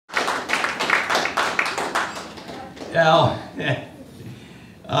Well,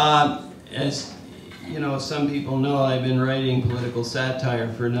 as you know, some people know, I've been writing political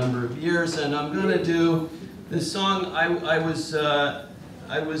satire for a number of years, and I'm going to do this song. I was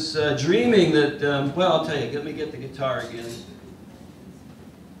dreaming that, well, I'll tell you, let me get the guitar again.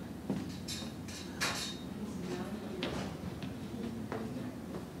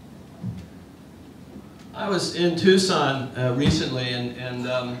 I was in Tucson recently,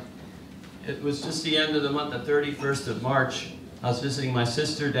 and it was just the end of the month, the 31st of March. I was visiting my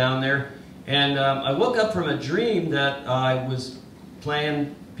sister down there, and I woke up from a dream that I was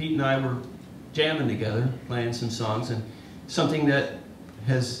playing, Pete and I were jamming together, playing some songs, and something that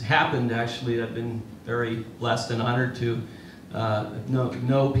has happened, actually. I've been very blessed and honored to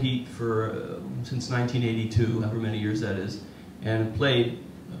know Pete for since 1982, however many years that is, and played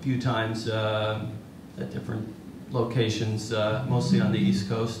a few times at different locations, mostly on the East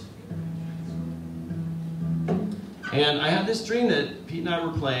Coast. And I had this dream that Pete and I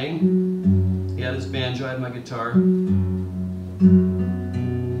were playing. He had his banjo, I had my guitar. And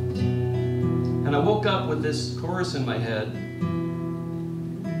I woke up with this chorus in my head.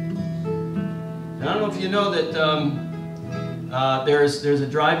 And I don't know if you know that there's a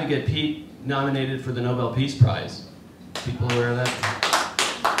drive to get Pete nominated for the Nobel Peace Prize. People aware of that?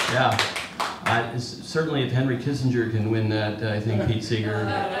 Yeah. Certainly if Henry Kissinger can win that, I think Pete Seeger.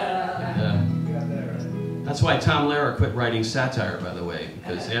 That's why Tom Lehrer quit writing satire, by the way,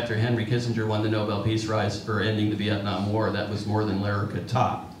 because after Henry Kissinger won the Nobel Peace Prize for ending the Vietnam War, that was more than Lehrer could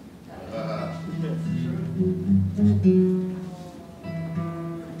top.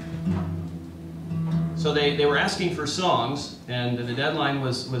 So they were asking for songs, and the deadline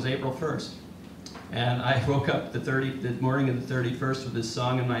was April 1st. And I woke up the morning of the 31st with this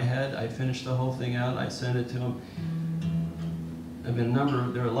song in my head. I finished the whole thing out. I sent it to him.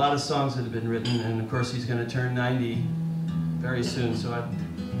 There are a lot of songs that have been written, and of course he's going to turn 90 very soon, so I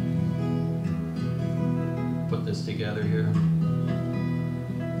put this together here.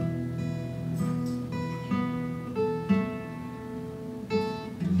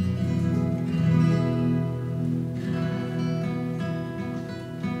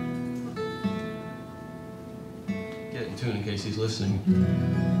 Get in tune in case he's listening.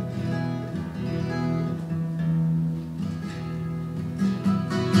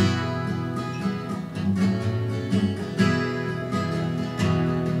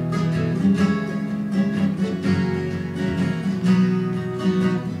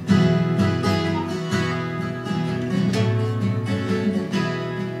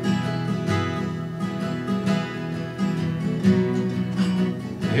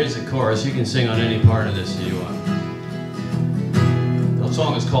 Here's the chorus. You can sing on any part of this if you want. The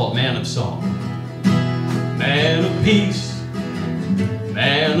song is called Man of Song. Man of peace,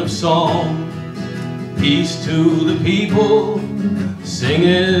 man of song, peace to the people, sing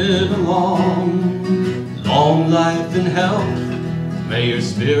it along. Long life and health, may your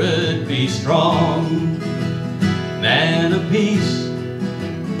spirit be strong. Man of peace,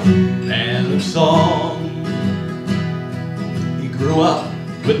 man of song. He grew up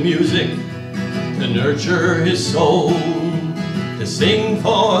with music to nurture his soul. To sing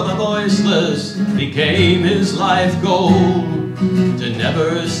for the voiceless became his life goal. To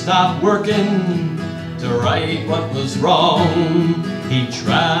never stop working to right what was wrong. He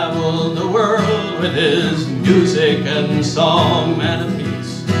traveled the world with his music and song. Man of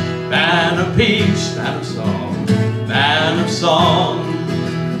peace, man of peace, man of song, man of song.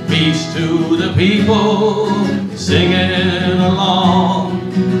 Peace to the people, singing along.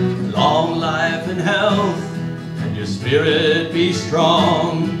 Long life and health, and your spirit be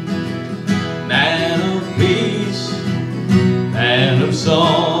strong. Man of peace, man of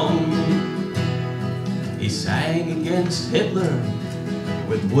song. He sang against Hitler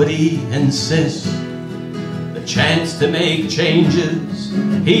with Woody and Sis, the chance to make changes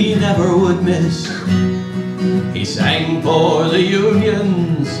he never would miss. He sang for the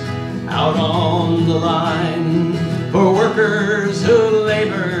unions out on the line, for workers who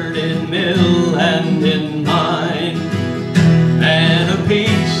labored in mill and in mine. Man of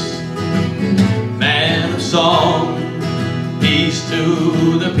peace, man of song, peace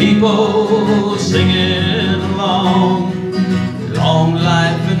to the people, singing along. Long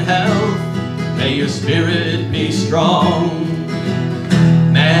life and health, may your spirit be strong.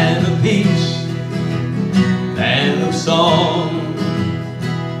 Man of peace, man of song.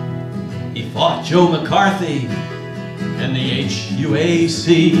 He fought Joe McCarthy and the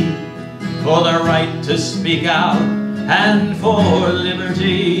HUAC for the right to speak out and for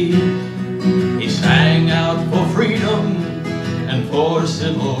liberty. He sang out for freedom and for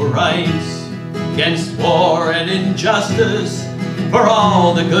civil rights. against war and injustice, for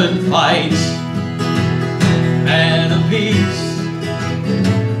all the good fights. Man of peace,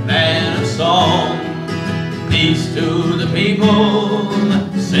 man of song, peace to the people,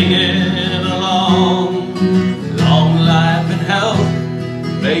 singing along. Long life and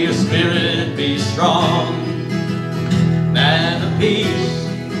health, may your spirit be strong. Man of peace,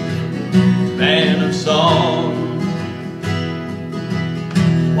 man of song.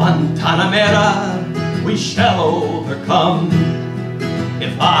 Guantanamera, we shall overcome.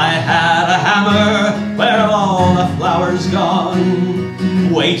 If I had a hammer, where have all the flowers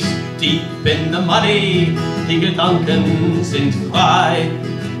gone? Waist deep in the muddy, Digger Duncan sings cry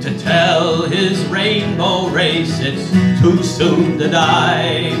to tell his rainbow race it's too soon to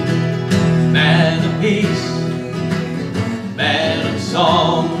die. Man of peace, man of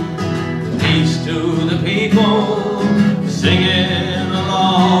song, peace to the people, singing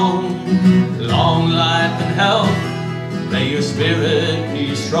along. Long life and health, may your spirit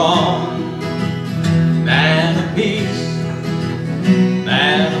be strong. Man of peace,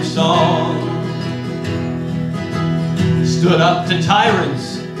 man of song. Stood up to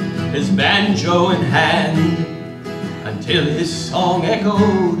tyrants, his banjo in hand, until his song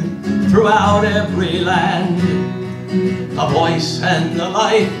echoed throughout every land. A voice and a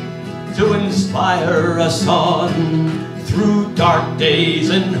light to inspire us on, through dark days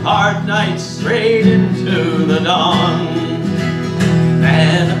and hard nights, straight into the dawn.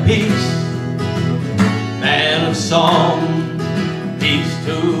 Man of peace, man of song, peace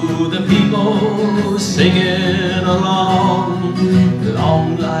to the people, singing along.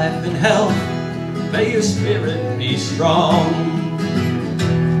 Long life and health, may your spirit be strong.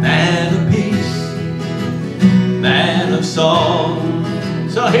 Man of peace, man of song.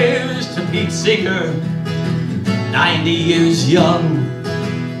 So here's to Pete Seeger, 90 years young.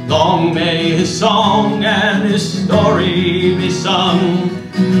 Long may his song and his story be sung.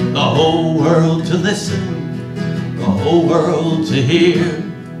 The whole world to listen, the whole world to hear,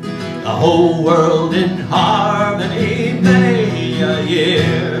 the whole world in harmony, many a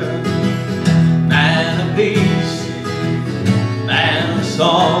year. Man of peace, man of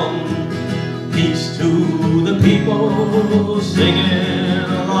song, peace to the people, singing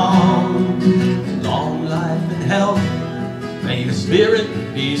along. Long life and health, may your spirit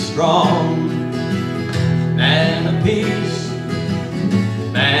be strong. Man of peace,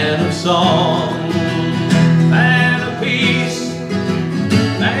 man of song. Man of peace,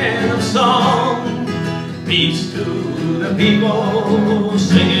 man of song, peace to the people,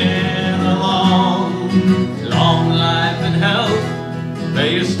 singing along. Long life and health,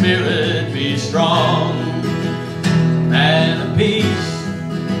 may your spirit be strong. Man of peace,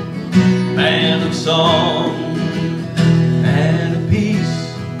 man of song. Man of peace,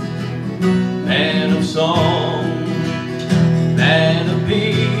 man of song. Man of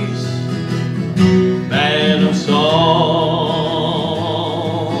peace, man of song.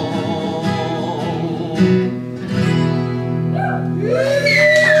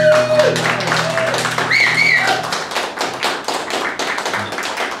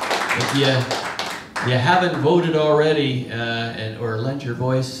 If you haven't voted already or lent your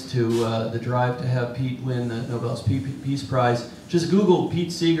voice to the drive to have Pete win the Nobel Peace Prize, just Google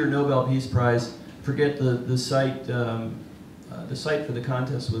Pete Seeger Nobel Peace Prize. Forget the site. The site for the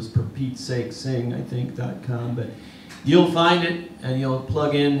contest was for Pete's Sake Sing, I think, .com, but you'll find it and you'll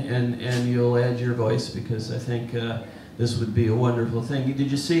plug in and you'll add your voice, because I think this would be a wonderful thing.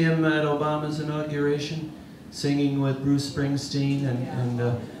 Did you see him at Obama's inauguration, singing with Bruce Springsteen? And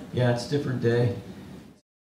yeah, it's a different day.